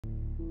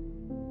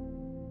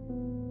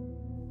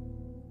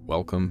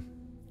Welcome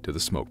to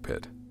the Smoke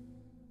Pit.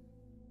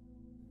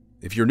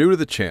 If you're new to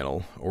the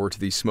channel or to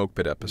these Smoke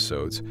Pit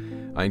episodes,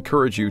 I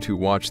encourage you to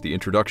watch the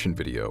introduction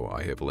video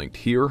I have linked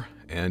here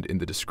and in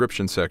the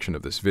description section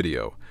of this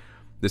video.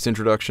 This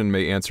introduction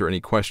may answer any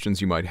questions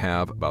you might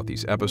have about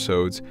these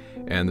episodes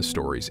and the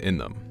stories in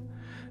them.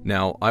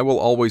 Now, I will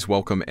always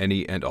welcome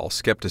any and all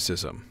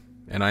skepticism,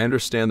 and I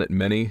understand that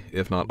many,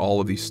 if not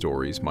all of these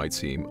stories might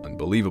seem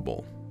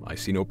unbelievable. I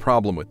see no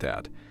problem with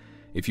that.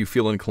 If you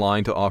feel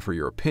inclined to offer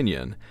your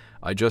opinion,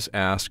 I just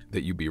ask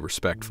that you be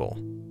respectful.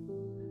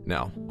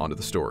 Now, onto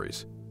the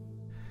stories.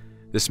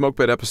 This Smoke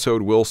Pit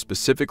episode will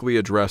specifically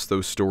address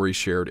those stories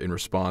shared in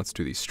response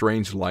to the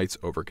Strange Lights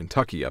over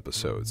Kentucky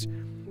episodes.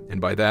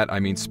 And by that, I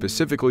mean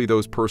specifically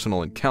those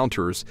personal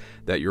encounters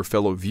that your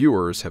fellow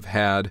viewers have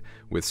had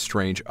with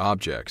strange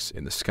objects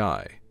in the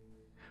sky.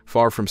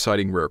 Far from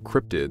citing rare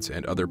cryptids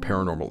and other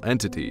paranormal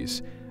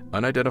entities,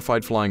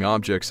 unidentified flying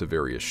objects of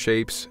various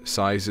shapes,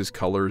 sizes,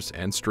 colors,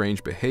 and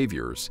strange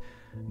behaviors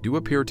do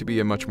appear to be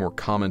a much more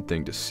common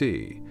thing to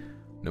see,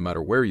 no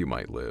matter where you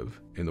might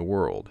live in the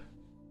world.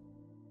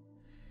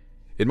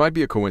 It might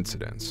be a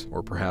coincidence,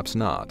 or perhaps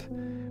not,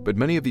 but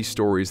many of these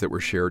stories that were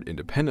shared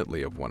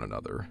independently of one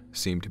another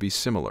seem to be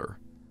similar.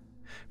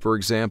 For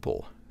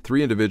example,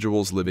 3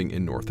 individuals living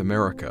in North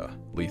America,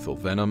 Lethal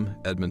Venom,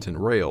 Edmonton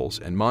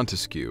Rails, and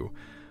Montesquieu,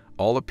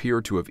 all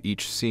appear to have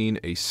each seen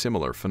a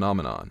similar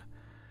phenomenon,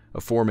 a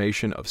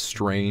formation of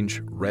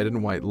strange red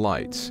and white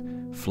lights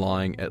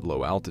flying at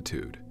low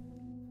altitude.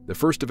 The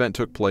first event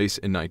took place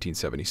in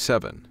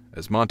 1977,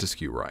 as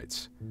Montesquieu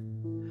writes.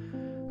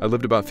 I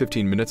lived about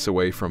 15 minutes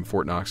away from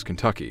Fort Knox,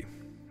 Kentucky.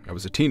 I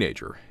was a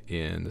teenager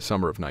in the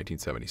summer of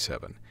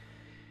 1977.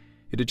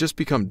 It had just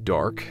become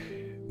dark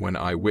when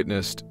I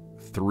witnessed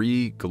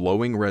 3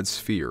 glowing red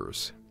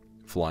spheres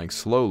flying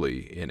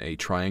slowly in a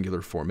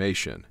triangular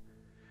formation.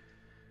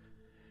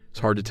 It's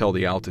hard to tell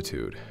the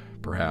altitude,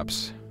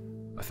 perhaps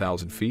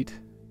 1,000 feet,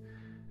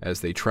 as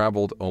they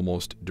traveled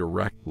almost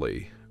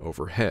directly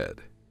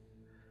overhead.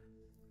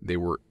 They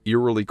were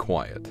eerily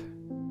quiet,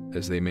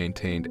 as they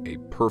maintained a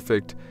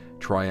perfect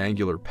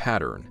triangular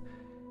pattern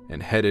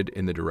and headed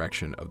in the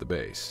direction of the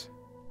base.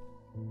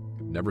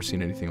 Never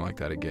seen anything like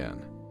that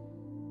again.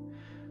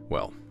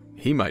 Well,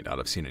 he might not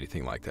have seen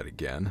anything like that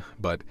again,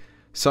 but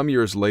some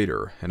years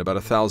later, and about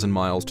 1,000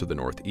 miles to the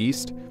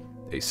northeast,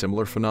 a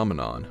similar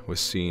phenomenon was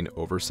seen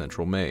over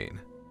central Maine.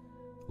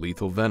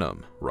 Lethal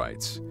Venom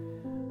writes,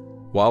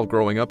 "While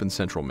growing up in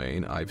central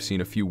Maine, I've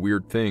seen a few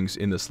weird things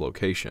in this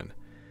location.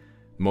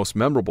 The most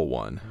memorable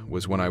one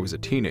was when I was a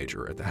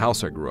teenager at the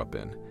house I grew up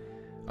in.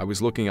 I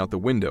was looking out the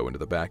window into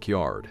the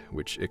backyard,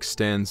 which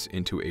extends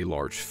into a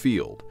large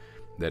field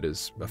that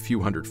is a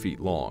few hundred feet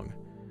long.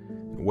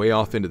 Way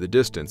off into the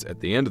distance at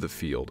the end of the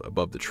field,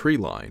 above the tree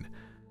line,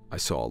 I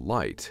saw a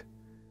light,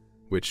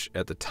 which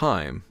at the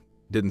time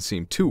didn't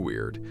seem too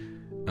weird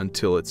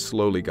until it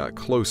slowly got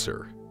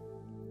closer.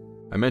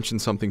 I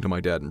mentioned something to my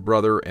dad and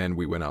brother, and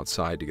we went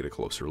outside to get a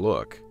closer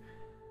look.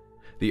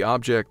 The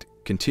object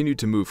continued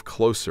to move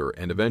closer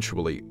and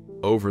eventually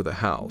over the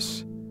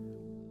house.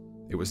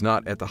 It was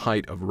not at the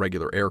height of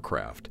regular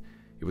aircraft.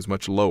 It was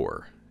much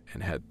lower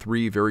and had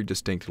 3 very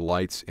distinct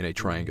lights in a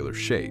triangular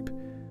shape.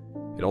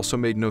 It also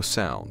made no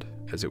sound,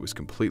 as it was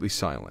completely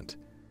silent.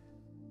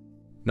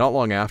 Not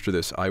long after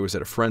this, I was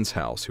at a friend's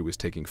house who was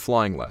taking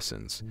flying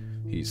lessons.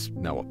 He's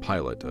now a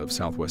pilot of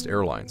Southwest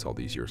Airlines all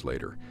these years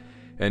later.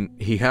 And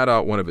he had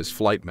out one of his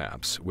flight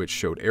maps, which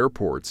showed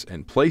airports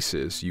and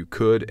places you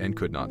could and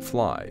could not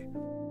fly.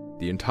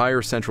 The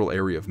entire central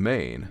area of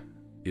Maine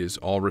is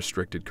all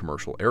restricted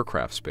commercial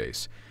aircraft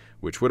space,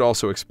 which would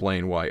also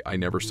explain why I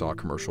never saw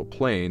commercial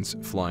planes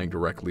flying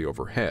directly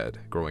overhead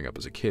growing up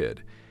as a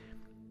kid.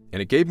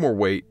 And it gave more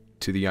weight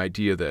to the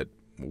idea that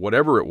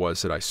whatever it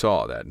was that I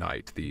saw that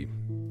night, the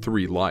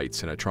 3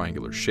 lights in a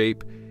triangular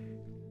shape,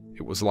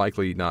 it was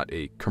likely not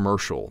a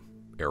commercial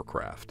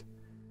aircraft.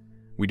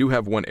 We do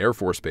have one Air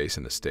Force base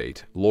in the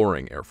state,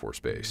 Loring Air Force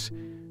Base,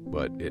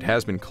 but it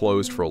has been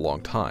closed for a long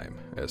time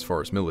as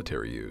far as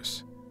military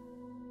use.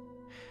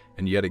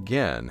 And yet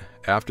again,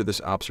 after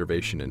this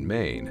observation in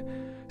Maine,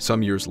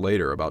 some years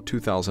later, about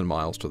 2,000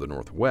 miles to the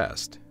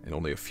northwest, and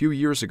only a few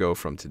years ago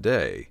from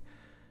today,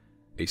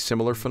 a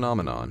similar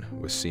phenomenon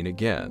was seen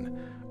again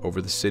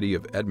over the city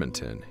of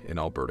Edmonton in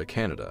Alberta,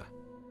 Canada.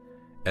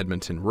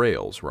 Edmonton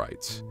Rails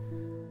writes,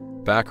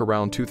 "Back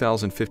around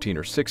 2015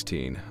 or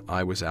 16,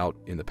 I was out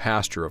in the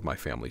pasture of my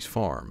family's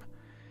farm.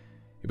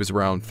 It was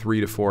around 3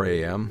 to 4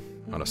 a.m.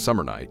 on a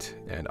summer night,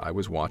 and I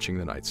was watching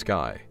the night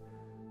sky.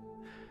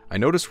 I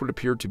noticed what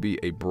appeared to be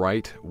a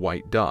bright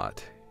white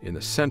dot in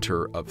the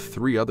center of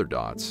 3 other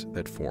dots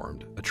that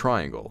formed a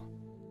triangle.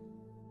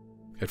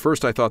 At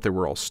first I thought they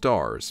were all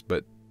stars,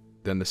 but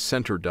then the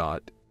center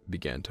dot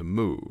began to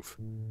move.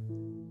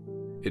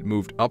 It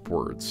moved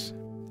upwards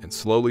and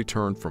slowly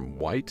turned from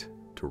white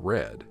to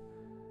red,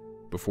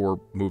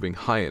 before moving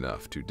high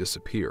enough to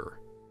disappear.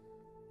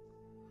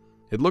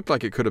 It looked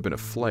like it could have been a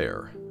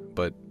flare,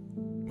 but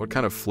what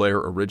kind of flare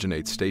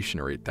originates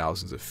stationary at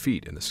thousands of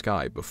feet in the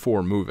sky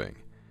before moving?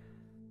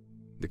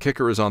 The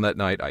kicker is on that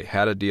night I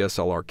had a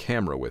DSLR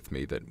camera with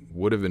me that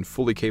would have been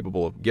fully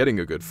capable of getting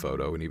a good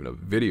photo and even a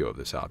video of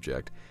this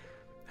object.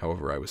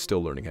 However, I was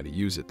still learning how to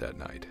use it that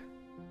night.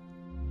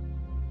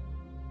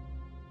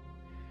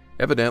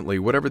 Evidently,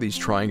 whatever these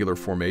triangular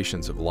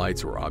formations of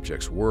lights or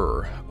objects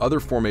were, other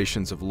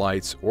formations of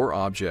lights or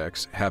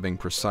objects having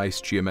precise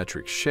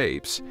geometric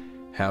shapes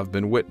have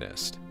been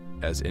witnessed,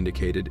 as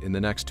indicated in the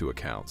next two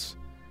accounts.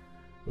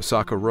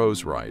 Osaka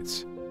Rose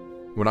writes,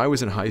 "When I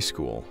was in high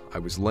school, I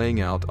was laying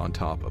out on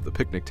top of the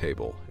picnic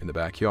table in the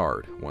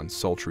backyard one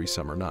sultry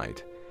summer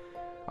night.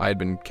 I had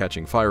been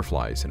catching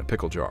fireflies in a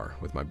pickle jar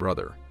with my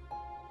brother.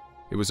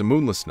 It was a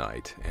moonless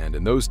night, and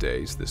in those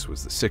days, this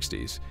was the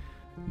 60s,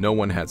 no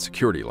one had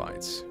security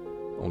lights.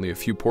 Only a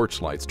few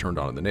porch lights turned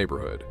on in the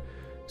neighborhood,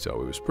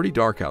 so it was pretty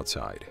dark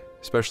outside,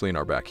 especially in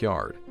our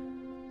backyard.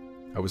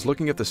 I was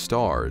looking at the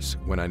stars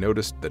when I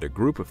noticed that a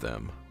group of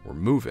them were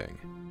moving.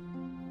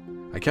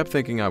 I kept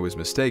thinking I was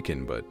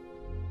mistaken, but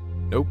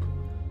nope,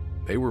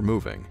 they were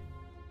moving.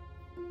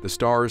 The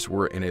stars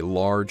were in a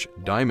large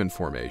diamond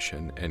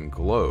formation and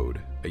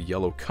glowed a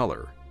yellow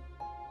color.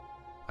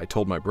 I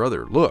told my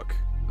brother, 'Look,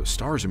 those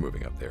stars are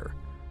moving up there.'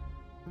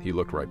 He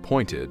looked where I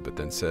pointed, but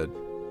then said,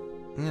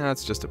 'Nah,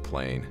 it's just a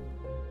plane.'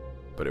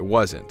 But it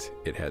wasn't.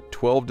 It had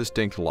 12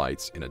 distinct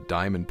lights in a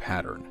diamond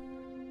pattern.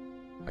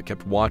 I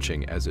kept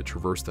watching as it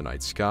traversed the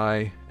night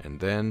sky, and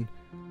then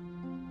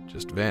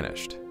just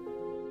vanished.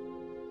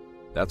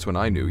 That's when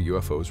I knew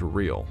UFOs were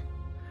real.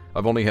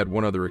 I've only had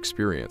one other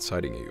experience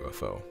sighting a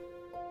UFO.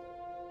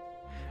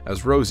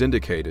 As Rose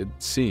indicated,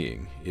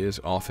 seeing is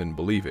often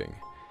believing.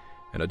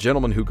 And a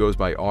gentleman who goes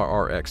by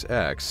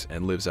RRXX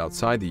and lives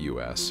outside the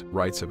US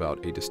writes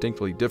about a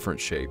distinctly different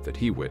shape that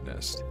he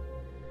witnessed.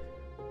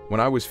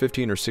 When I was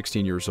 15 or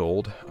 16 years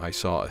old, I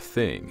saw a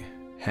thing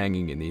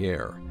hanging in the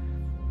air,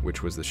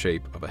 which was the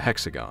shape of a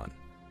hexagon.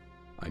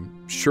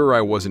 I'm sure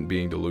I wasn't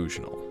being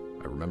delusional.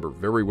 I remember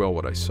very well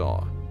what I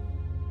saw.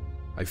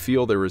 I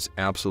feel there is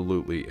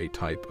absolutely a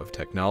type of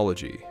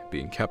technology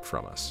being kept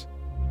from us."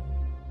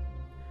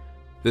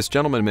 This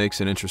gentleman makes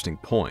an interesting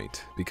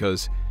point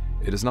because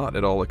it is not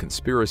at all a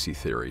conspiracy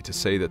theory to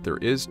say that there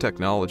is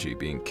technology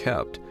being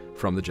kept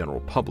from the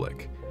general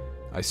public.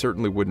 I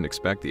certainly wouldn't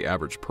expect the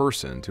average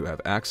person to have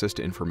access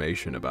to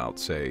information about,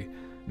 say,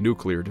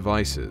 nuclear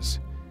devices.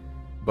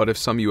 But if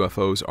some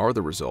UFOs are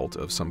the result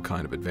of some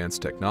kind of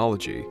advanced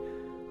technology,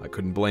 I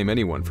couldn't blame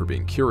anyone for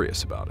being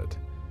curious about it,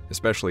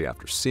 especially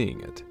after seeing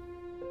it.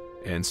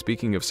 And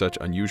speaking of such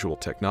unusual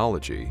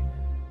technology,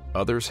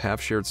 others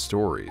have shared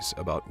stories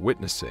about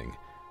witnessing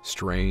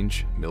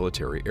strange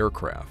military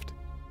aircraft.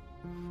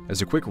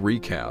 As a quick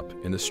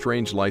recap, in the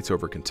Strange Lights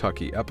Over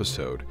Kentucky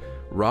episode,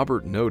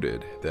 Robert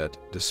noted that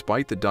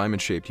despite the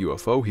diamond-shaped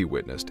UFO he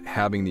witnessed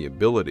having the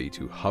ability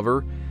to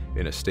hover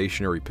in a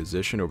stationary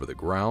position over the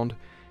ground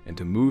and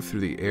to move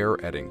through the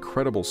air at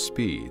incredible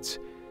speeds,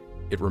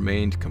 it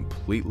remained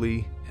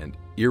completely and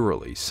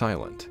eerily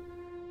silent,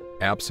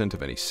 absent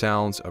of any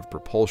sounds of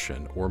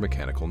propulsion or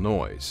mechanical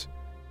noise.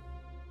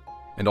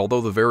 And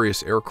although the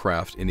various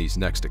aircraft in these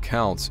next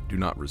accounts do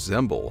not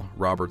resemble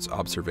Robert's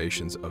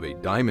observations of a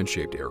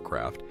diamond-shaped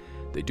aircraft,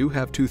 they do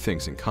have two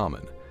things in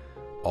common.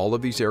 All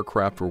of these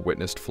aircraft were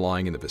witnessed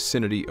flying in the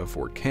vicinity of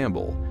Fort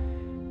Campbell,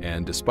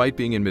 and despite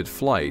being in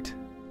mid-flight,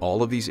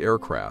 all of these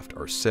aircraft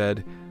are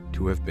said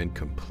to have been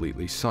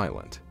completely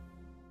silent.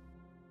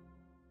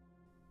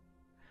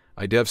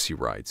 Idevsi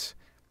writes,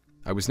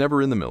 "I was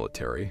never in the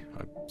military.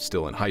 I'm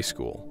still in high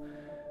school.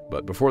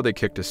 But before they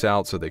kicked us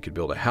out so they could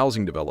build a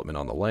housing development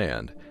on the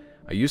land,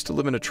 I used to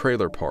live in a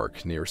trailer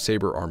park near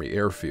Sabre Army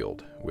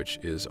Airfield, which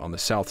is on the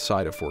south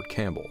side of Fort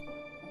Campbell.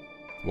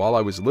 While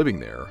I was living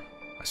there,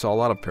 I saw a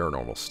lot of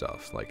paranormal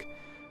stuff, like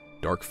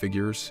dark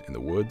figures in the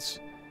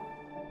woods.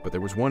 But there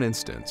was one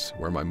instance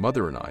where my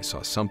mother and I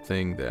saw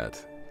something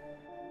that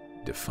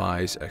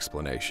defies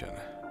explanation.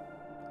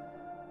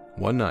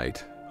 One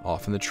night,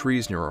 off in the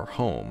trees near our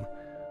home,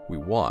 we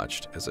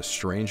watched as a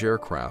strange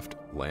aircraft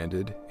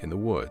landed in the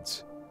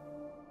woods.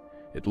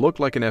 It looked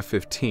like an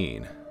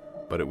F-15,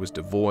 but it was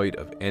devoid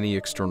of any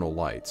external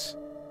lights.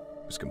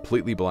 It was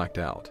completely blacked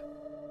out.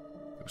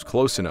 It was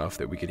close enough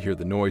that we could hear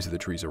the noise of the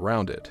trees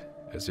around it,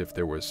 as if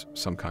there was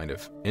some kind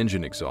of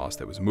engine exhaust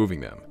that was moving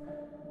them.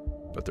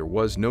 But there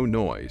was no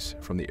noise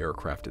from the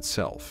aircraft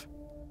itself."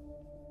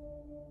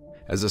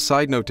 As a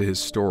side note to his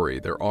story,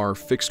 there are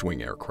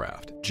fixed-wing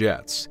aircraft,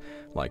 jets,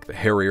 like the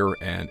Harrier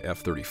and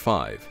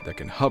F-35, that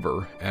can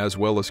hover as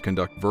well as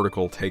conduct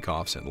vertical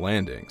takeoffs and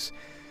landings.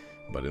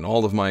 But in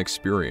all of my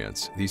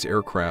experience, these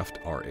aircraft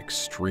are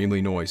extremely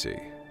noisy.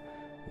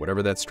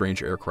 Whatever that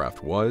strange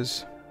aircraft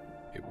was,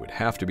 it would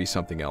have to be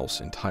something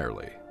else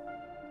entirely.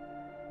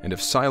 And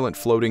if silent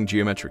floating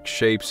geometric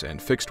shapes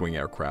and fixed-wing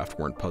aircraft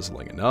weren't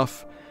puzzling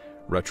enough,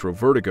 Retro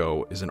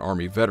Vertigo is an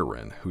Army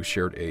veteran who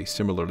shared a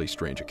similarly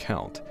strange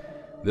account,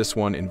 this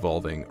one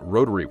involving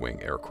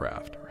rotary-wing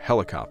aircraft, or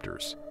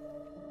helicopters.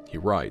 He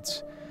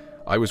writes,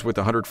 "I was with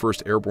the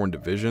 101st Airborne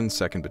Division,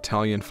 2nd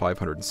Battalion,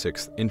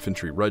 506th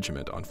Infantry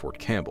Regiment on Fort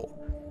Campbell.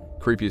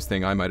 Creepiest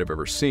thing I might have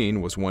ever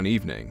seen was one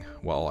evening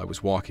while I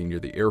was walking near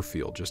the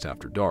airfield just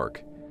after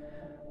dark.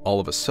 All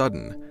of a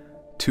sudden,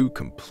 two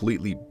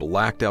completely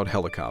blacked out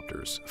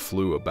helicopters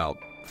flew about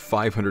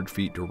 500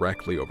 feet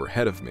directly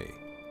overhead of me.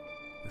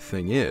 The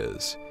thing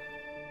is,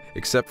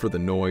 except for the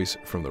noise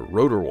from the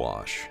rotor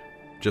wash,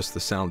 just the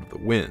sound of the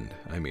wind,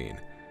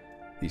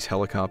 these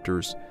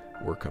helicopters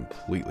were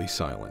completely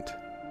silent.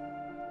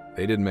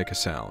 They didn't make a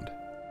sound.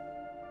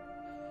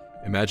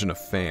 Imagine a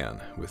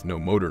fan with no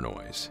motor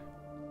noise.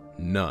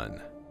 None.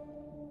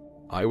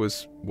 I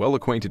was well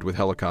acquainted with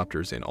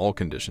helicopters in all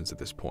conditions at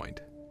this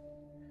point.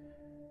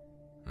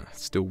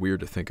 Still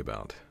weird to think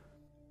about.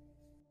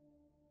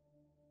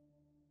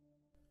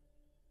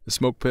 The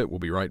Smoke Pit will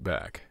be right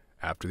back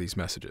after these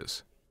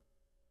messages.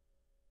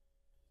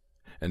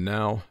 And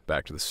now,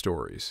 back to the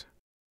stories.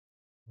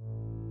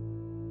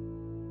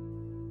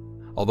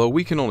 Although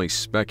we can only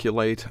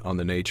speculate on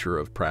the nature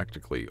of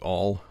practically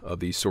all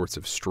of these sorts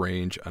of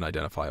strange,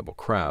 unidentifiable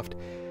craft,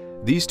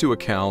 these two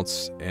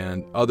accounts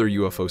and other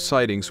UFO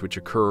sightings which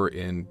occur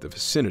in the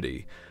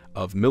vicinity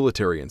of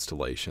military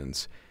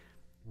installations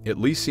at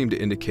least seem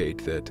to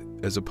indicate that,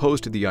 as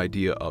opposed to the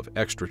idea of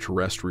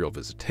extraterrestrial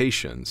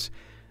visitations,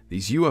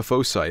 these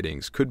UFO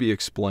sightings could be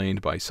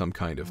explained by some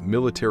kind of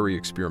military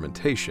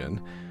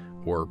experimentation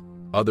or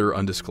other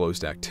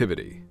undisclosed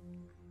activity.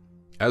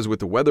 As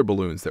with the weather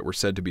balloons that were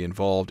said to be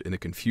involved in the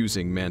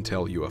confusing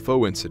Mantell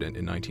UFO incident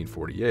in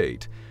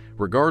 1948,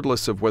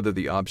 regardless of whether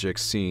the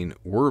objects seen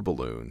were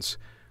balloons,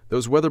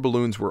 those weather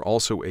balloons were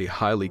also a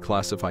highly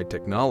classified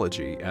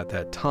technology at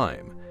that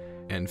time,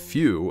 and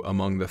few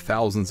among the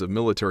thousands of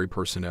military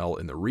personnel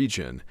in the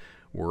region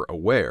were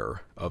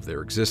aware of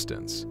their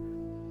existence.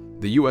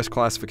 The U.S.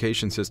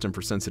 classification system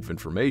for sensitive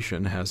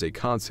information has a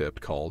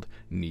concept called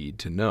need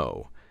to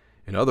know.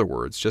 In other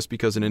words, just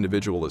because an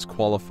individual is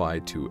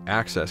qualified to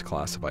access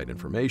classified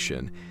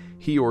information,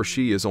 he or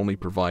she is only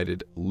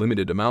provided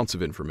limited amounts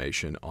of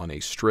information on a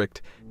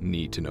strict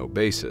need-to-know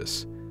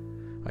basis.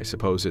 I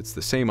suppose it's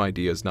the same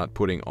idea as not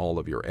putting all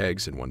of your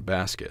eggs in one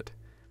basket.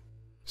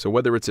 So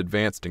whether it's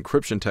advanced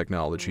encryption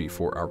technology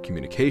for our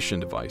communication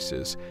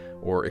devices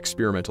or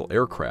experimental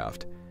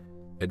aircraft,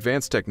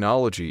 advanced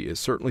technology is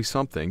certainly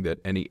something that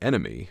any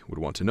enemy would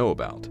want to know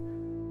about.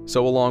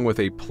 So along with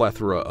a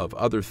plethora of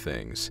other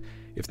things,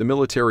 if the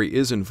military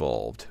is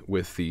involved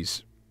with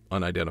these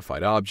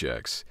unidentified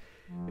objects,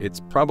 it's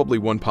probably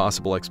one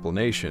possible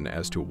explanation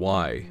as to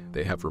why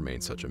they have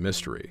remained such a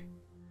mystery.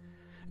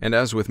 And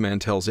as with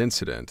Mantell's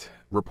incident,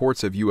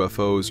 reports of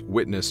UFOs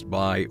witnessed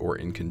by or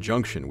in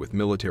conjunction with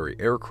military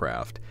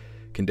aircraft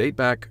can date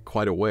back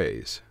quite a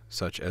ways,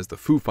 such as the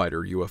Foo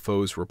Fighter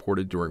UFOs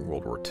reported during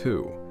World War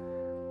II.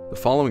 The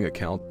following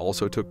account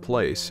also took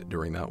place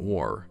during that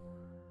war.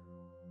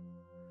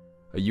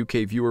 A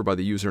UK viewer by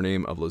the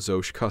username of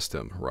Lazoche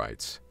Custom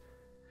writes,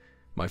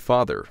 "My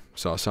father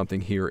saw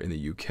something here in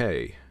the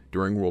UK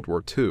during World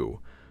War II,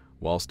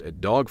 whilst a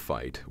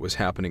dogfight was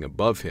happening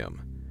above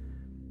him.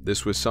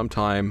 This was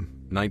sometime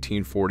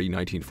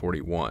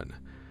 1940-1941.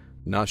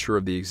 Not sure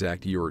of the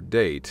exact year or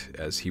date,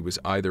 as he was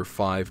either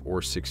 5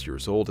 or 6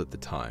 years old at the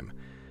time,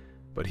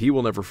 but he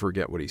will never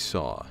forget what he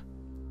saw.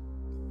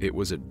 It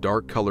was a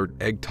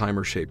dark-colored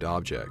egg-timer-shaped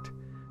object,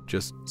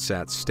 just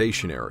sat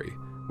stationary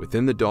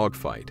within the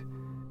dogfight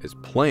as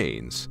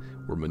planes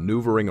were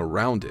maneuvering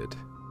around it,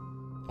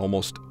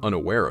 almost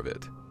unaware of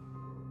it.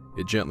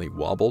 It gently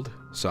wobbled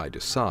side to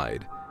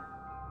side,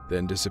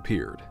 then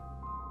disappeared.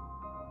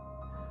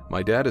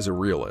 My dad is a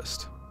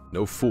realist,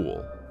 no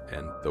fool,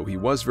 and though he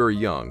was very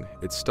young,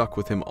 it stuck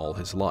with him all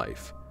his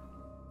life.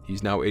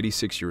 He's now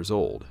 86 years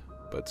old,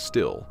 but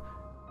still,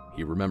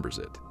 he remembers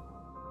it."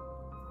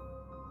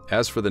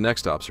 As for the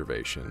next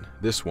observation,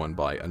 this one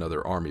by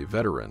another Army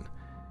veteran,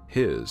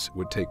 his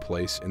would take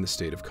place in the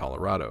state of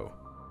Colorado.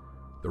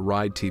 The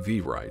Ride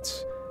TV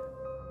writes,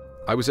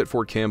 "I was at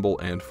Fort Campbell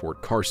and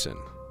Fort Carson,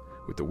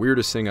 with the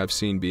weirdest thing I've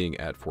seen being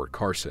at Fort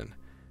Carson.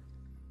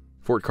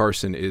 Fort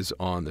Carson is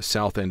on the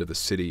south end of the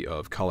city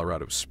of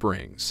Colorado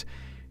Springs,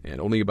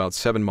 and only about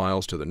 7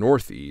 miles to the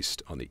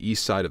northeast, on the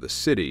east side of the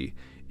city,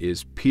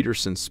 is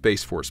Peterson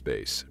Space Force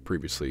Base,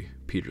 previously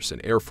Peterson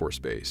Air Force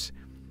Base.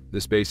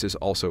 This base is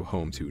also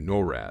home to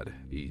NORAD,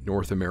 the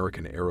North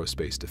American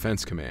Aerospace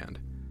Defense Command.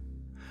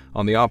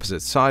 On the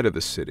opposite side of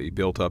the city,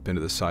 built up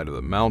into the side of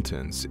the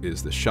mountains,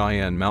 is the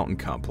Cheyenne Mountain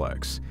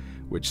Complex,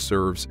 which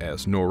serves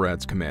as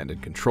NORAD's command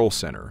and control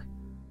center."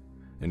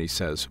 And he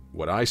says,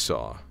 "What I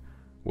saw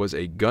was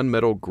a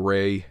gunmetal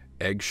gray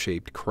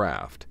egg-shaped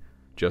craft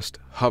just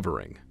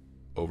hovering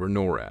over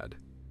NORAD.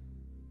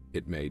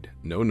 It made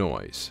no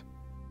noise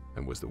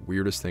and was the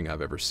weirdest thing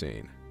I've ever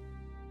seen."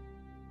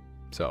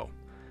 So,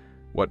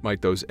 what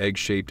might those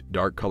egg-shaped,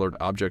 dark-colored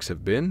objects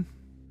have been?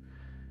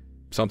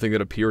 Something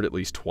that appeared at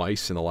least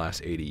twice in the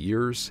last 80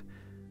 years?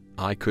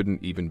 I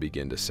couldn't even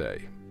begin to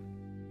say.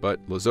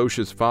 But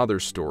Lazoche's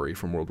father's story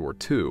from World War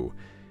II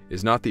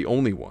is not the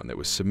only one that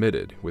was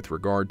submitted with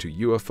regard to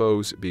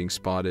UFOs being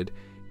spotted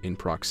in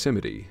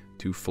proximity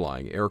to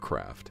flying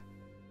aircraft.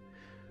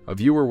 A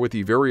viewer with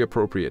the very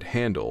appropriate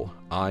handle,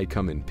 I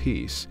Come in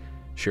Peace,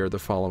 shared the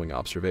following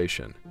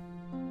observation.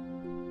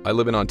 I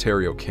live in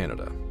Ontario,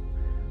 Canada.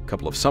 A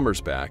couple of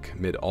summers back,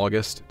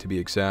 mid-August to be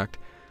exact,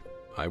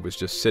 I was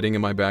just sitting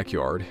in my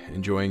backyard,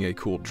 enjoying a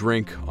cool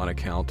drink on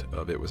account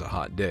of it was a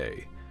hot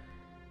day.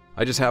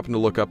 I just happened to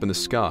look up in the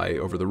sky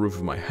over the roof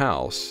of my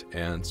house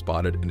and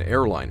spotted an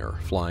airliner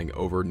flying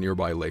over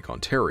nearby Lake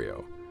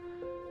Ontario.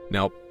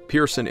 Now,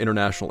 Pearson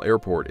International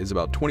Airport is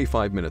about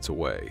 25 minutes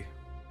away.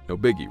 No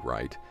biggie,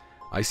 right?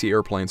 I see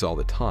airplanes all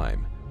the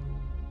time.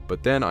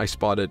 But then I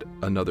spotted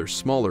another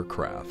smaller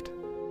craft.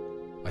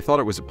 I thought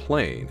it was a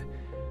plane,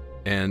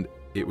 and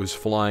it was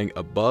flying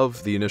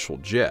above the initial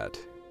jet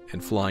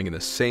and flying in the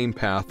same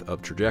path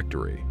of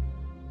trajectory.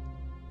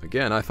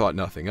 Again, I thought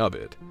nothing of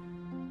it.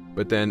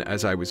 But then,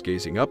 as I was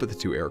gazing up at the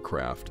two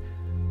aircraft,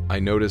 I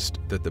noticed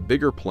that the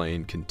bigger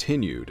plane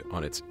continued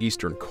on its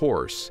eastern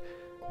course,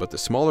 but the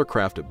smaller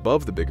craft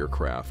above the bigger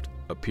craft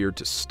appeared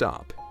to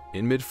stop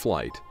in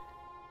mid-flight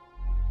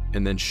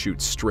and then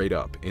shoot straight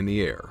up in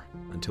the air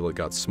until it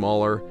got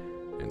smaller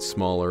and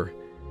smaller,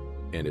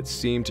 and it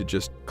seemed to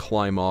just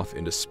climb off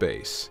into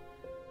space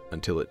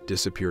until it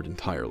disappeared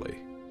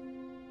entirely.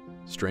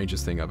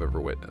 Strangest thing I've ever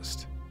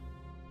witnessed.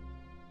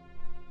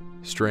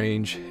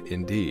 Strange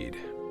indeed,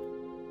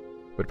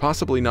 but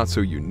possibly not so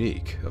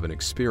unique of an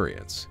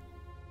experience.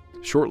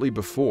 Shortly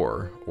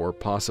before, or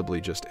possibly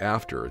just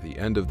after, the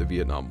end of the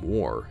Vietnam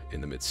War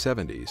in the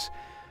mid-70s,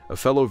 a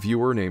fellow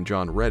viewer named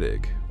John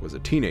Reddig was a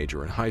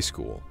teenager in high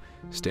school,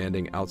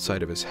 standing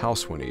outside of his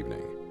house one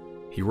evening.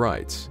 He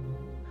writes,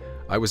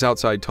 "I was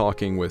outside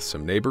talking with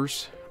some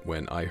neighbors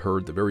when I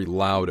heard the very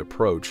loud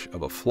approach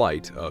of a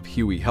flight of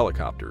Huey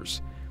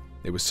helicopters.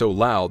 It was so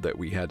loud that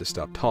we had to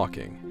stop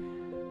talking.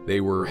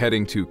 They were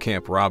heading to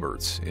Camp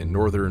Roberts in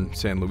northern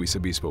San Luis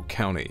Obispo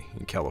County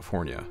in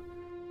California.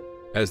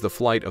 As the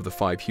flight of the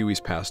 5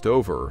 Hueys passed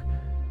over,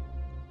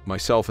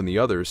 myself and the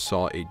others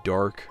saw a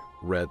dark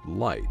red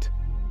light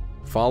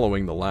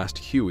following the last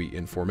Huey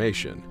in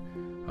formation,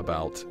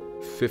 about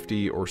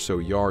 50 or so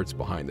yards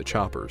behind the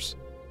choppers.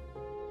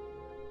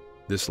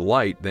 This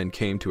light then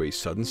came to a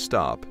sudden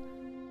stop,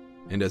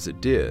 and as it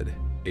did,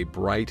 a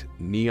bright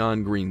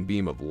neon green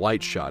beam of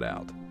light shot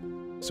out,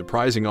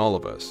 surprising all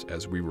of us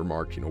as we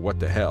remarked, what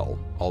the hell,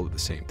 all at the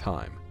same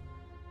time.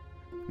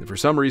 And for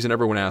some reason,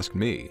 everyone asked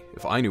me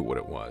if I knew what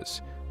it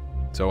was.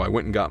 So I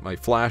went and got my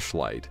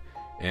flashlight,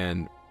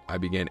 and I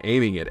began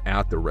aiming it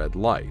at the red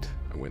light.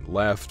 I went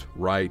left,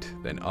 right,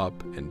 then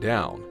up and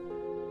down,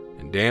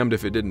 and damned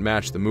if it didn't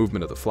match the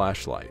movement of the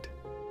flashlight.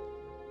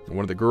 And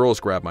one of the girls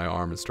grabbed my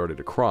arm and started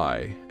to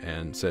cry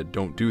and said,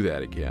 "Don't do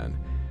that again."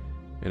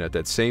 And at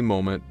that same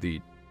moment,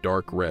 the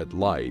dark red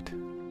light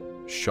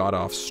shot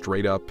off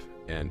straight up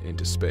and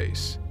into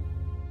space.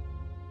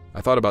 I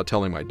thought about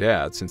telling my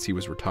dad, since he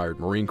was retired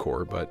Marine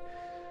Corps, but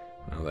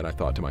then I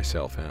thought to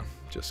myself,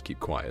 just keep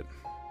quiet.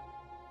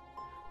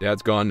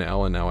 Dad's gone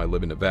now, and now I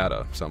live in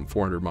Nevada, some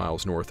 400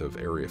 miles north of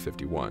Area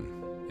 51.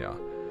 Yeah,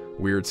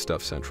 weird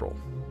stuff central,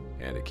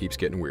 and it keeps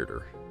getting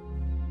weirder.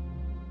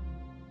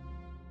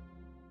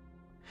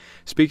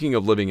 Speaking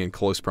of living in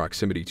close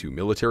proximity to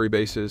military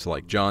bases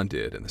like John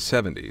did in the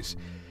 70s,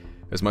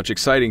 as much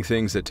exciting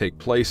things that take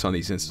place on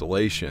these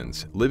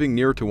installations, living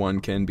near to one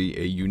can be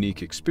a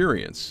unique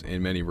experience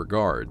in many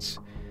regards.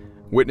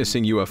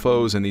 Witnessing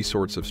UFOs and these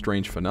sorts of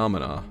strange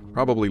phenomena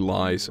probably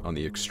lies on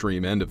the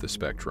extreme end of the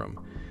spectrum,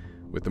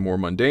 with the more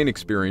mundane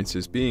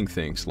experiences being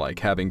things like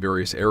having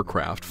various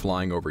aircraft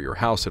flying over your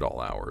house at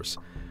all hours,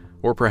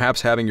 or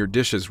perhaps having your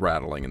dishes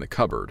rattling in the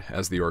cupboard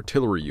as the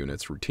artillery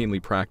units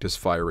routinely practice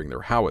firing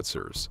their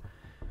howitzers.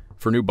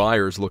 For new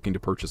buyers looking to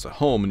purchase a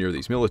home near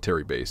these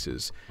military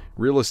bases,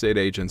 real estate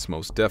agents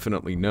most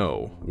definitely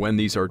know when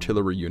these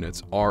artillery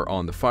units are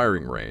on the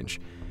firing range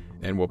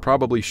and will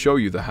probably show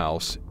you the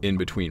house in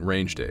between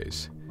range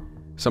days.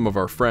 Some of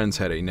our friends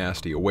had a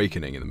nasty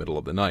awakening in the middle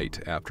of the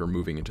night after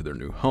moving into their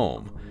new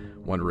home,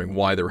 wondering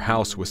why their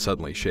house was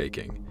suddenly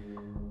shaking.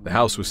 The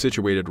house was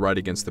situated right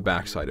against the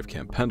backside of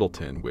Camp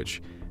Pendleton,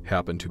 which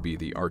happened to be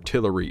the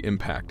artillery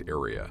impact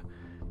area.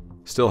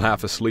 Still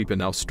half asleep and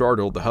now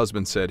startled, the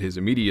husband said his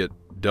immediate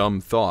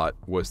dumb thought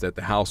was that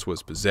the house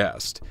was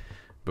possessed,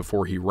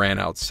 before he ran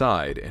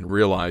outside and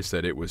realized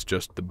that it was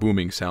just the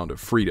booming sound of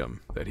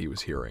freedom that he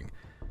was hearing.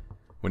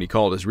 When he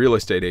called his real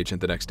estate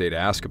agent the next day to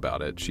ask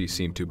about it, she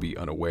seemed to be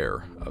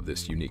unaware of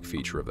this unique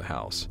feature of the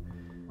house.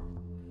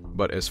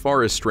 But as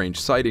far as strange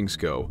sightings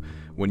go,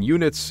 when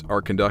units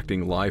are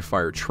conducting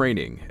live-fire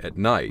training at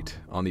night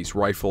on these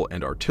rifle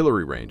and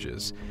artillery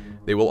ranges,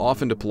 they will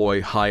often deploy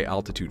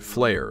high-altitude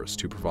flares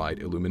to provide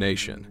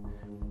illumination.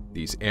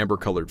 These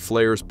amber-colored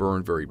flares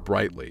burn very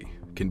brightly,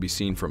 can be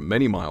seen from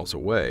many miles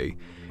away,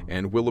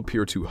 and will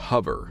appear to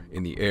hover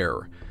in the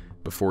air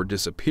before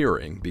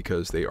disappearing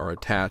because they are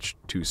attached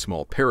to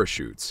small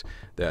parachutes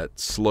that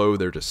slow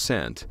their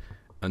descent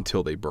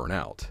until they burn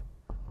out.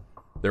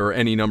 There are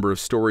any number of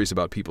stories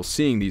about people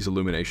seeing these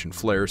illumination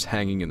flares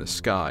hanging in the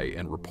sky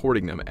and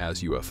reporting them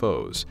as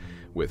UFOs,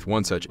 with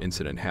one such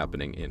incident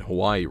happening in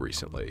Hawaii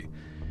recently.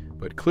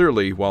 But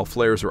clearly, while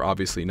flares are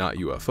obviously not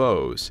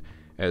UFOs,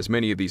 as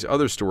many of these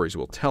other stories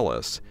will tell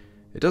us,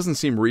 It doesn't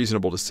seem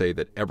reasonable to say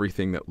that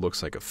everything that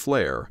looks like a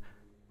flare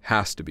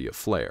has to be a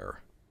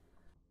flare.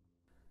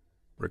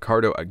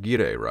 Ricardo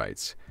Aguirre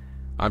writes,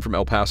 I'm from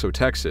El Paso,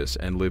 Texas,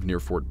 and live near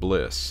Fort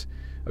Bliss.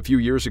 A few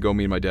years ago,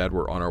 me and my dad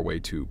were on our way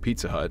to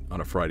Pizza Hut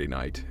on a Friday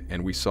night,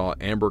 and we saw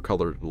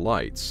amber-colored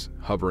lights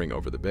hovering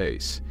over the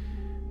base.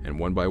 And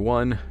one by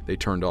one, they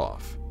turned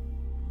off.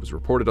 It was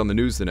reported on the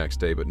news the next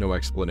day, but no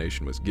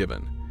explanation was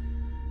given.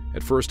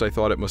 At first, I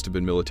thought it must have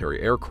been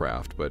military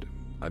aircraft, but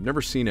I've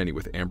never seen any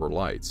with amber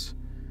lights.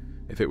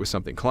 If it was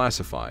something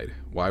classified,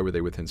 why were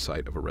they within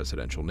sight of a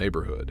residential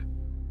neighborhood?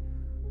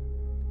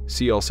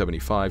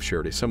 CL75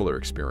 shared a similar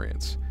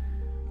experience.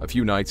 A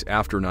few nights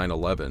after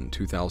 9/11,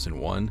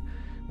 2001,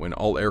 when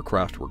all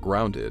aircraft were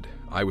grounded,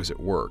 I was at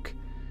work.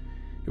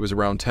 It was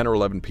around 10 or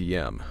 11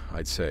 p.m.,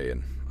 I'd say,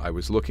 and I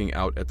was looking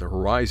out at the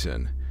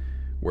horizon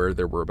where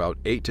there were about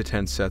 8 to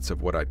 10 sets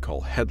of what I'd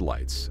call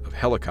headlights, of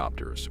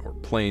helicopters, or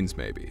planes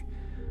maybe.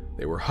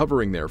 They were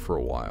hovering there for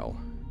a while,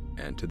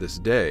 and to this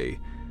day,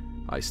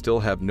 I still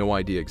have no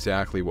idea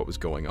exactly what was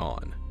going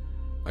on.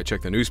 I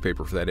checked the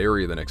newspaper for that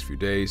area the next few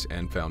days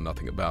and found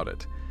nothing about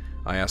it.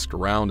 I asked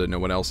around and no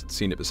one else had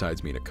seen it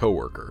besides me and a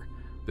coworker.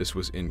 This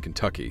was in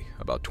Kentucky,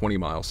 about 20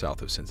 miles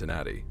south of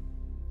Cincinnati.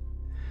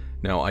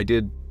 Now, I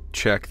did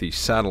check the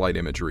satellite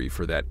imagery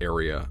for that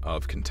area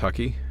of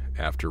Kentucky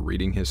after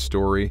reading his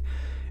story,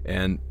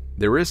 and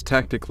there is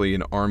technically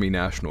an Army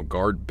National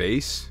Guard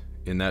base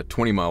in that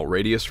 20-mile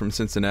radius from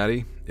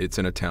Cincinnati. It's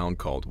in a town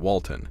called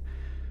Walton.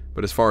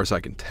 But as far as I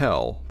can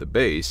tell, the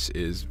base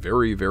is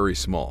very, very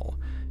small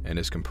and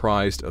is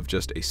comprised of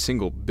just a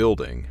single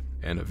building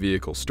and a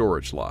vehicle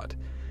storage lot.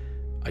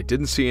 I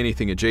didn't see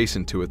anything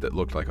adjacent to it that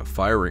looked like a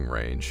firing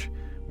range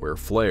where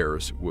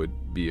flares would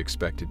be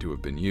expected to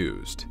have been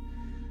used.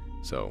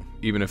 So,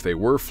 even if they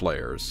were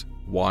flares,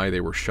 why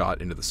they were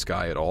shot into the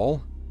sky at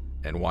all,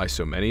 and why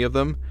so many of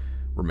them,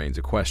 remains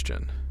a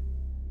question.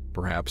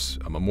 Perhaps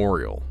a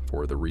memorial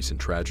for the recent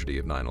tragedy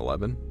of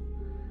 9/11?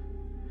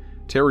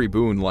 Terry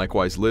Boone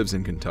likewise lives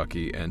in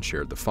Kentucky and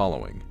shared the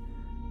following.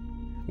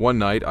 One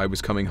night I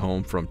was coming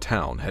home from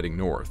town heading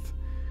north.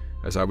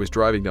 As I was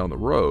driving down the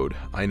road,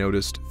 I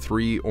noticed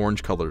 3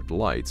 orange-colored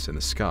lights in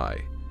the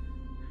sky.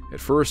 At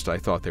first I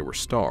thought they were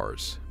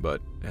stars,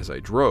 but as I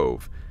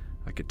drove,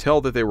 I could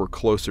tell that they were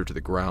closer to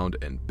the ground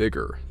and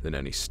bigger than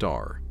any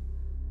star.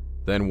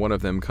 Then one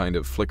of them kind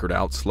of flickered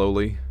out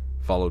slowly,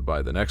 followed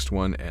by the next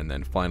one, and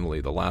then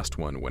finally the last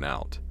one went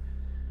out.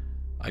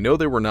 I know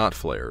they were not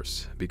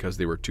flares because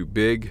they were too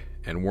big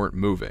and weren't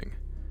moving.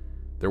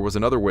 There was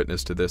another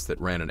witness to this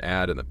that ran an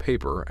ad in the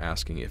paper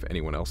asking if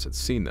anyone else had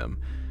seen them,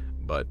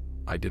 but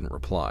I didn't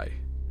reply.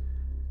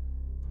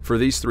 For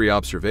these 3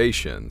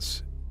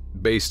 observations,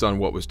 based on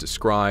what was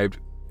described,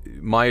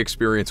 my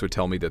experience would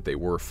tell me that they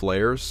were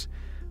flares,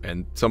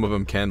 and some of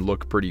them can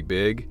look pretty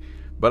big,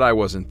 but I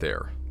wasn't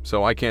there,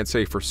 so I can't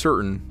say for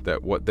certain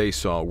that what they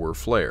saw were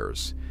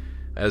flares.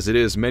 As it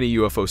is, many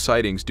UFO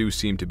sightings do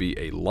seem to be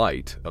a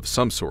light of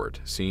some sort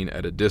seen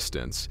at a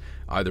distance,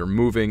 either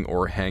moving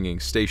or hanging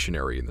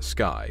stationary in the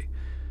sky.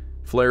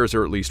 Flares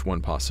are at least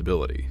one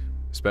possibility,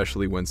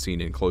 especially when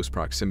seen in close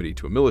proximity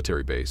to a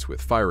military base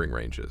with firing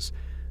ranges.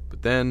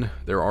 But then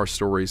there are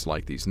stories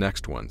like these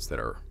next ones that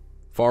are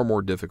far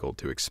more difficult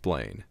to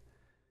explain.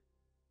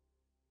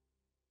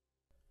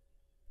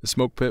 The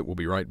Smoke Pit will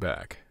be right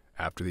back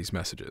after these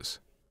messages.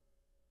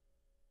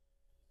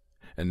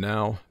 And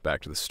now, back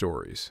to the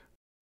stories.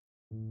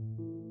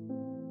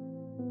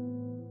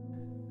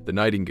 The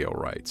Nightingale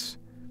writes,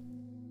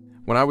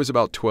 When I was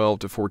about 12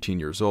 to 14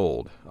 years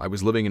old, I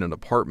was living in an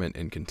apartment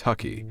in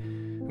Kentucky,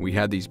 and we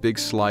had these big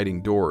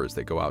sliding doors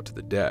that go out to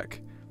the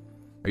deck.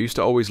 I used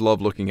to always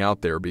love looking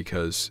out there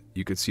because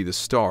you could see the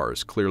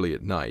stars clearly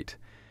at night.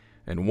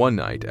 And one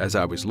night, as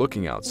I was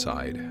looking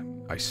outside,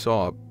 I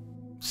saw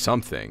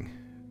something.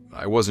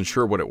 I wasn't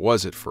sure what it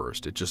was at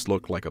first. It just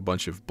looked like a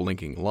bunch of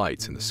blinking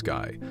lights in the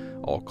sky,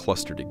 all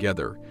clustered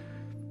together.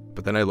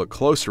 But then I looked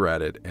closer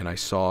at it, and I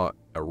saw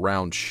a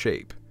round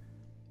shape.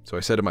 So I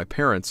said to my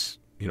parents,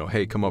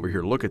 hey, come over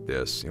here, look at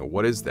this.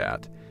 What is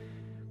that?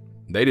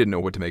 They didn't know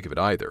what to make of it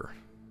either.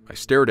 I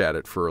stared at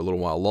it for a little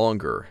while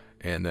longer,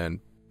 and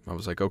then I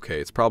was like, okay,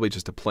 it's probably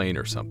just a plane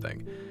or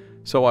something.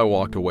 So I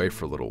walked away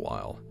for a little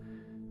while.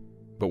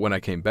 But when I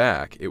came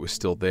back, it was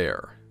still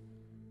there.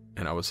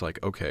 And I was like,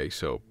 okay,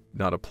 so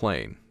not a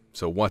plane.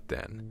 So what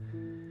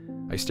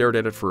then? I stared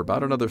at it for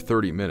about another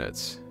 30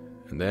 minutes,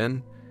 and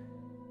then,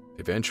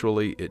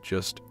 eventually, it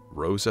just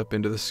rose up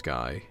into the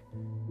sky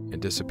and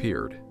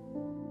disappeared.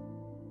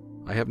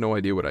 I have no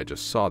idea what I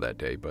just saw that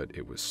day, but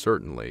it was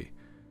certainly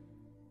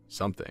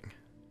something.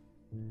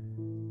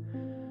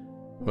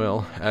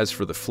 Well, as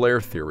for the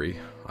flare theory,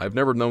 I've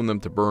never known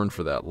them to burn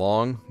for that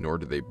long, nor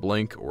do they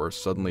blink or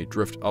suddenly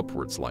drift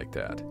upwards like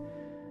that.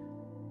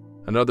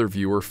 Another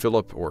viewer,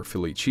 Philip or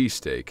Philly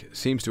Cheesesteak,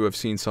 seems to have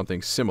seen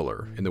something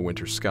similar in the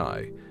winter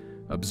sky,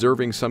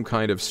 observing some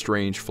kind of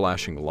strange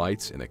flashing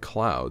lights in the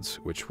clouds,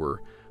 which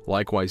were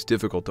likewise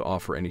difficult to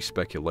offer any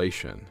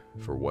speculation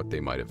for what they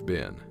might have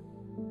been.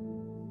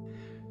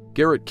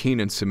 Garrett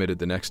Keenan submitted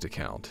the next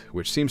account,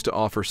 which seems to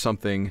offer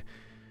something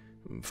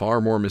far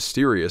more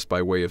mysterious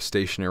by way of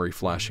stationary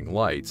flashing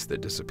lights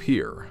that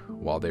disappear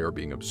while they are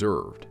being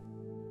observed.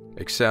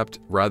 Except,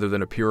 rather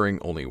than appearing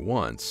only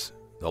once,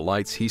 the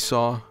lights he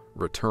saw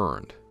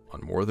returned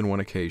on more than one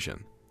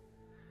occasion.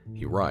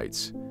 He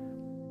writes,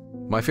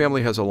 "My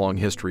family has a long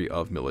history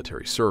of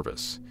military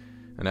service,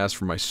 and as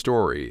for my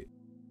story,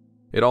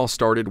 it all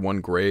started one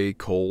gray,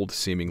 cold,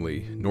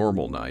 seemingly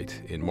normal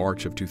night in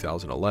March of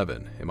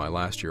 2011 in my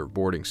last year of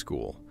boarding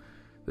school.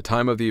 The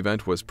time of the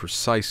event was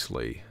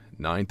precisely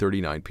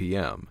 9:39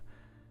 p.m.,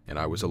 and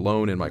I was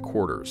alone in my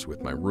quarters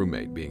with my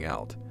roommate being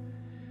out.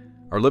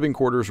 Our living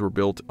quarters were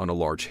built on a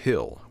large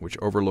hill, which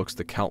overlooks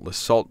the countless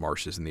salt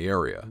marshes in the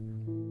area.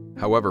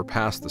 However,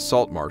 past the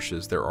salt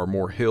marshes, there are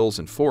more hills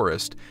and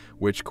forest,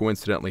 which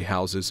coincidentally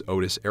houses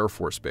Otis Air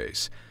Force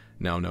Base,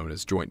 now known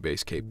as Joint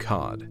Base Cape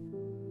Cod.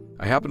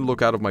 I happened to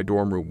look out of my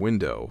dorm room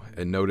window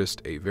and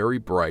noticed a very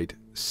bright,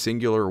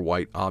 singular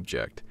white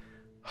object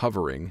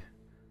hovering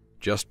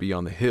just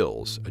beyond the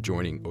hills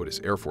adjoining Otis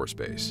Air Force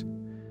Base.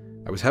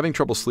 I was having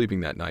trouble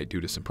sleeping that night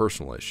due to some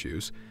personal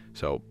issues,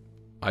 so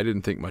I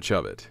didn't think much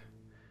of it.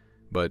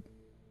 But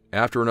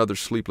after another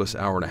sleepless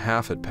hour and a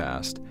half had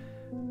passed,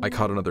 I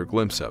caught another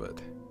glimpse of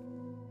it.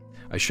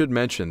 I should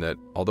mention that,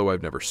 although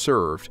I've never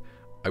served,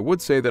 I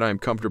would say that I am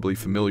comfortably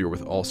familiar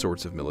with all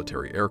sorts of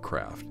military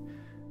aircraft,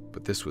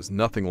 but this was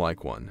nothing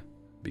like one,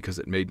 because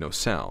it made no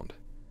sound.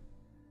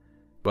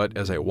 But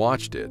as I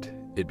watched it,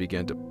 it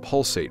began to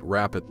pulsate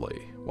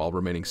rapidly while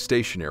remaining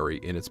stationary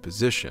in its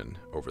position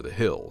over the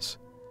hills.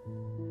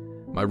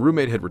 My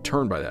roommate had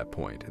returned by that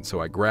point, and so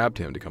I grabbed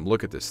him to come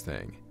look at this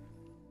thing.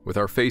 With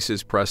our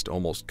faces pressed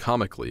almost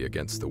comically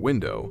against the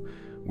window,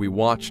 we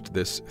watched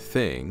this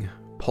thing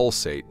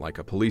pulsate like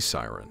a police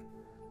siren.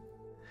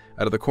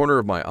 Out of the corner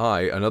of my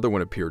eye, another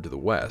one appeared to the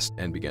west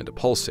and began to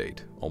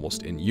pulsate,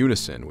 almost in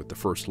unison with the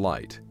first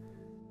light.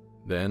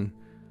 Then,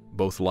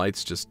 both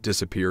lights just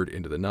disappeared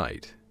into the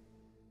night.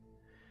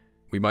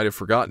 We might have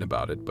forgotten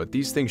about it, but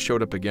these things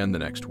showed up again the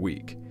next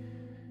week.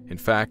 In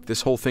fact,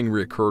 this whole thing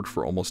reoccurred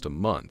for almost a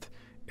month,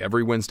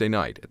 every Wednesday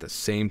night at the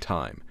same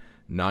time,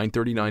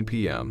 9:39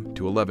 p.m.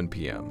 to 11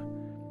 p.m.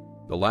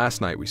 The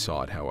last night we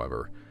saw it,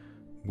 however,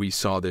 we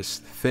saw this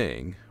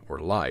thing, or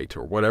light,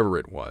 or whatever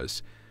it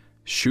was,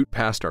 shoot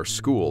past our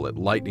school at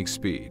lightning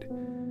speed.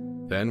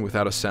 Then,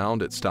 without a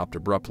sound, it stopped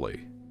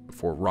abruptly,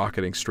 before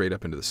rocketing straight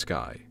up into the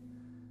sky.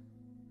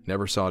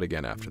 Never saw it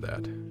again after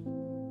that.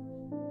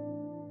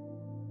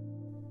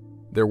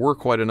 There were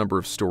quite a number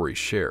of stories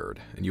shared,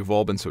 and you've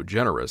all been so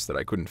generous that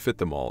I couldn't fit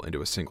them all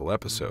into a single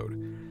episode.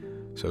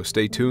 So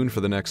stay tuned for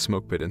the next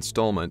Smokepit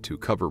installment to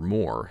cover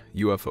more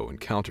UFO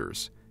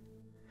encounters.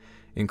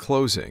 In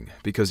closing,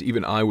 because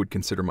even I would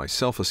consider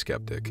myself a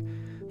skeptic,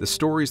 the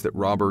stories that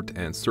Robert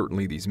and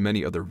certainly these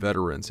many other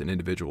veterans and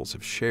individuals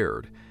have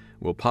shared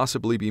will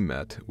possibly be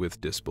met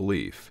with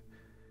disbelief.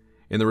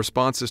 In the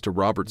responses to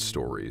Robert's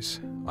stories,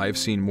 I have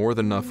seen more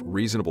than enough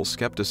reasonable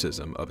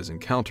skepticism of his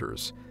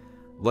encounters,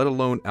 let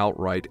alone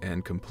outright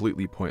and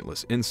completely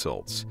pointless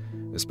insults,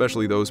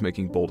 especially those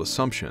making bold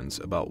assumptions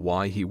about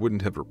why he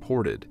wouldn't have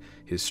reported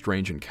his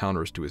strange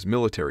encounters to his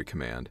military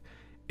command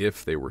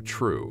if they were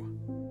true.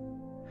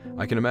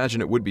 I can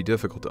imagine it would be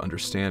difficult to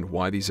understand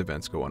why these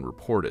events go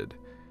unreported,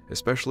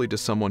 especially to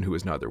someone who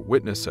has neither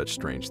witnessed such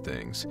strange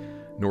things,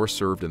 nor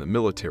served in the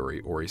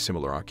military or a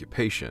similar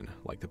occupation,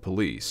 like the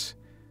police.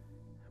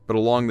 But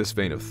along this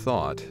vein of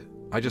thought,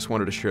 I just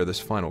wanted to share this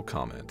final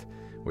comment,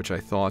 which I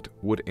thought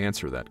would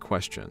answer that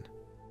question.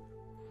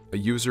 A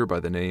user by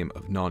the name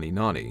of Nani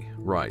Nani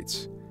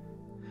writes,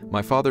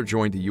 "My father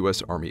joined the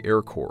U.S. Army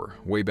Air Corps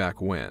way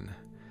back when.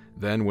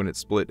 Then when it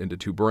split into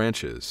two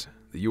branches,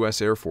 the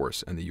U.S. Air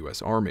Force and the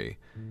U.S. Army,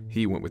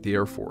 he went with the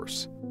Air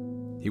Force.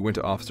 He went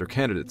to officer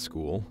candidate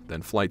school,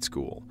 then flight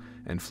school,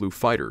 and flew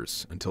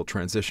fighters until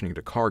transitioning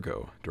to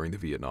cargo during the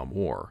Vietnam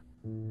War.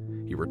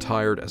 He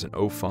retired as an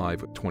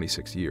 05 with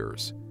 26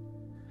 years.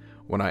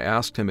 When I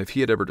asked him if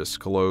he had ever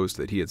disclosed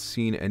that he had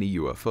seen any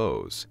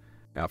UFOs,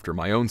 after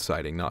my own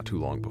sighting not too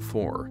long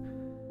before,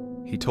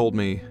 he told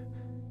me,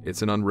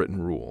 it's an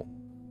unwritten rule.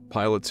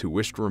 Pilots who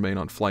wish to remain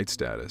on flight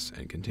status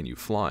and continue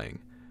flying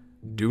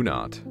do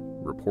not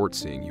report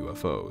seeing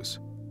UFOs.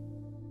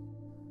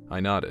 I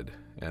nodded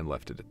and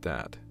left it at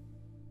that.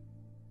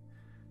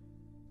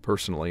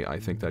 Personally, I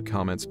think that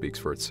comment speaks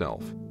for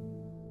itself.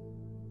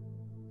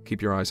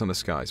 Keep your eyes on the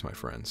skies, my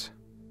friends.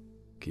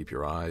 Keep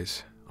your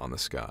eyes on the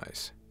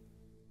skies.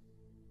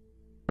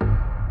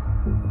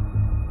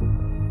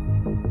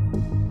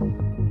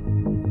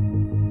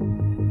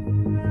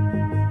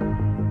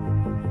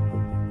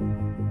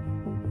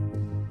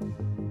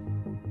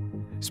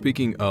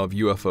 Speaking of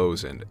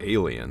UFOs and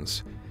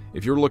aliens,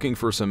 if you're looking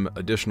for some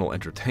additional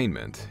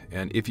entertainment,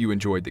 and if you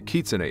enjoyed the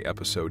Kitsune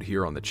episode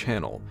here on the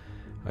channel,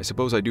 I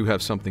suppose I do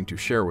have something to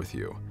share with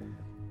you.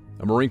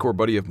 A Marine Corps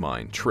buddy of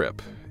mine,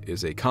 Trip,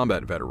 is a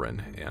combat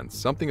veteran and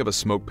something of a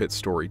smoke pit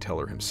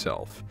storyteller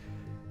himself.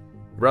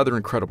 Rather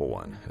incredible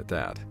one, at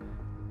that.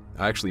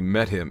 I actually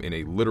met him in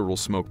a literal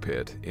smoke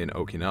pit in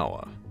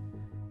Okinawa.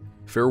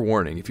 Fair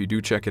warning, if you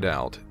do check it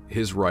out,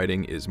 his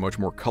writing is much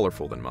more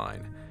colorful than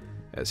mine,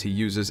 as he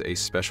uses a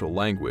special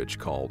language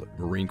called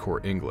Marine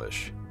Corps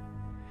English.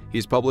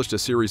 He's published a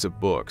series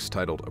of books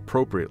titled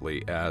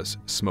appropriately as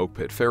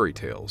Smokepit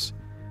Fairytales.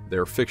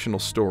 They're fictional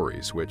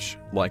stories which,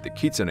 like the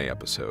Kitsune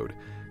episode,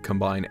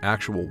 combine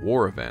actual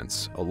war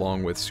events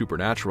along with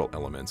supernatural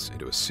elements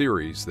into a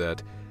series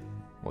that,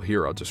 well,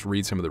 here I'll just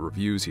read some of the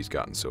reviews he's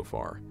gotten so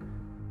far.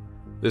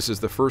 This is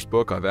the first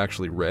book I've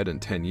actually read in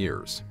 10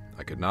 years.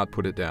 I could not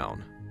put it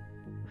down.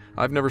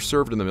 I've never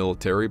served in the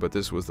military, but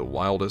this was the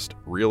wildest,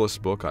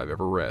 realest book I've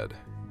ever read,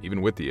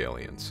 even with the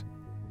aliens.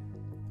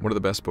 One of the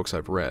best books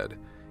I've read.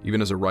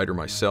 Even as a writer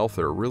myself,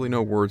 there are really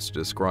no words to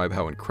describe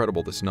how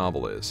incredible this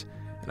novel is,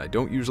 and I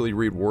don't usually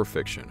read war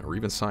fiction or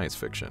even science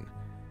fiction.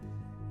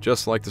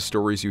 Just like the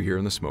stories you hear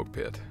in the Smoke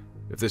Pit.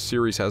 If this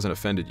series hasn't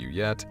offended you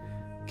yet,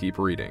 keep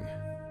reading.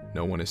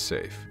 No one is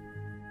safe.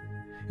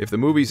 If the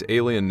movies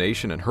Alien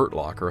Nation and Hurt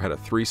Locker had a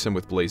threesome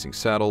with blazing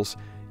saddles,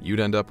 you'd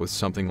end up with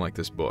something like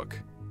this book.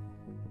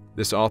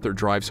 This author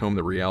drives home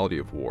the reality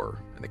of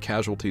war and the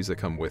casualties that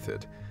come with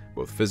it,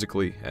 both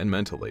physically and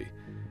mentally,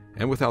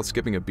 and without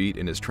skipping a beat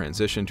in his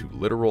transition to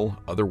literal,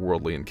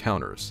 otherworldly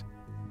encounters.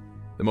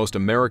 The most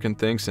American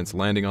thing since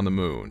landing on the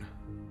moon.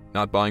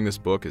 Not buying this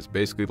book is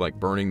basically like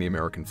burning the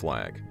American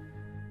flag.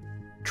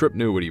 Tripp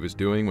knew what he was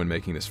doing when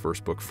making this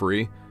first book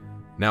free.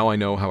 Now I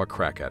know how a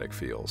crack addict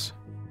feels.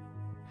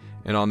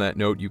 And on that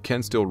note, you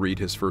can still read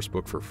his first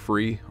book for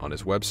free on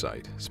his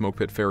website,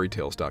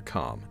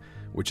 smokepitfairytales.com,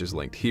 which is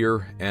linked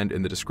here and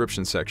in the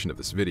description section of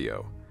this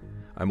video.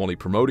 I'm only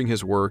promoting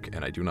his work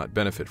and I do not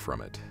benefit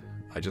from it.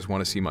 I just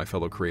want to see my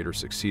fellow creators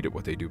succeed at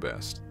what they do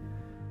best.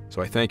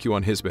 So I thank you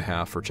on his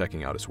behalf for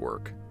checking out his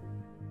work.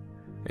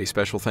 A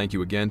special thank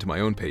you again to my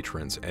own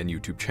patrons and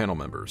YouTube channel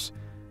members.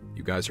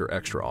 You guys are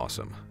extra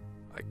awesome.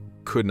 I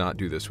could not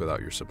do this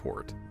without your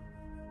support.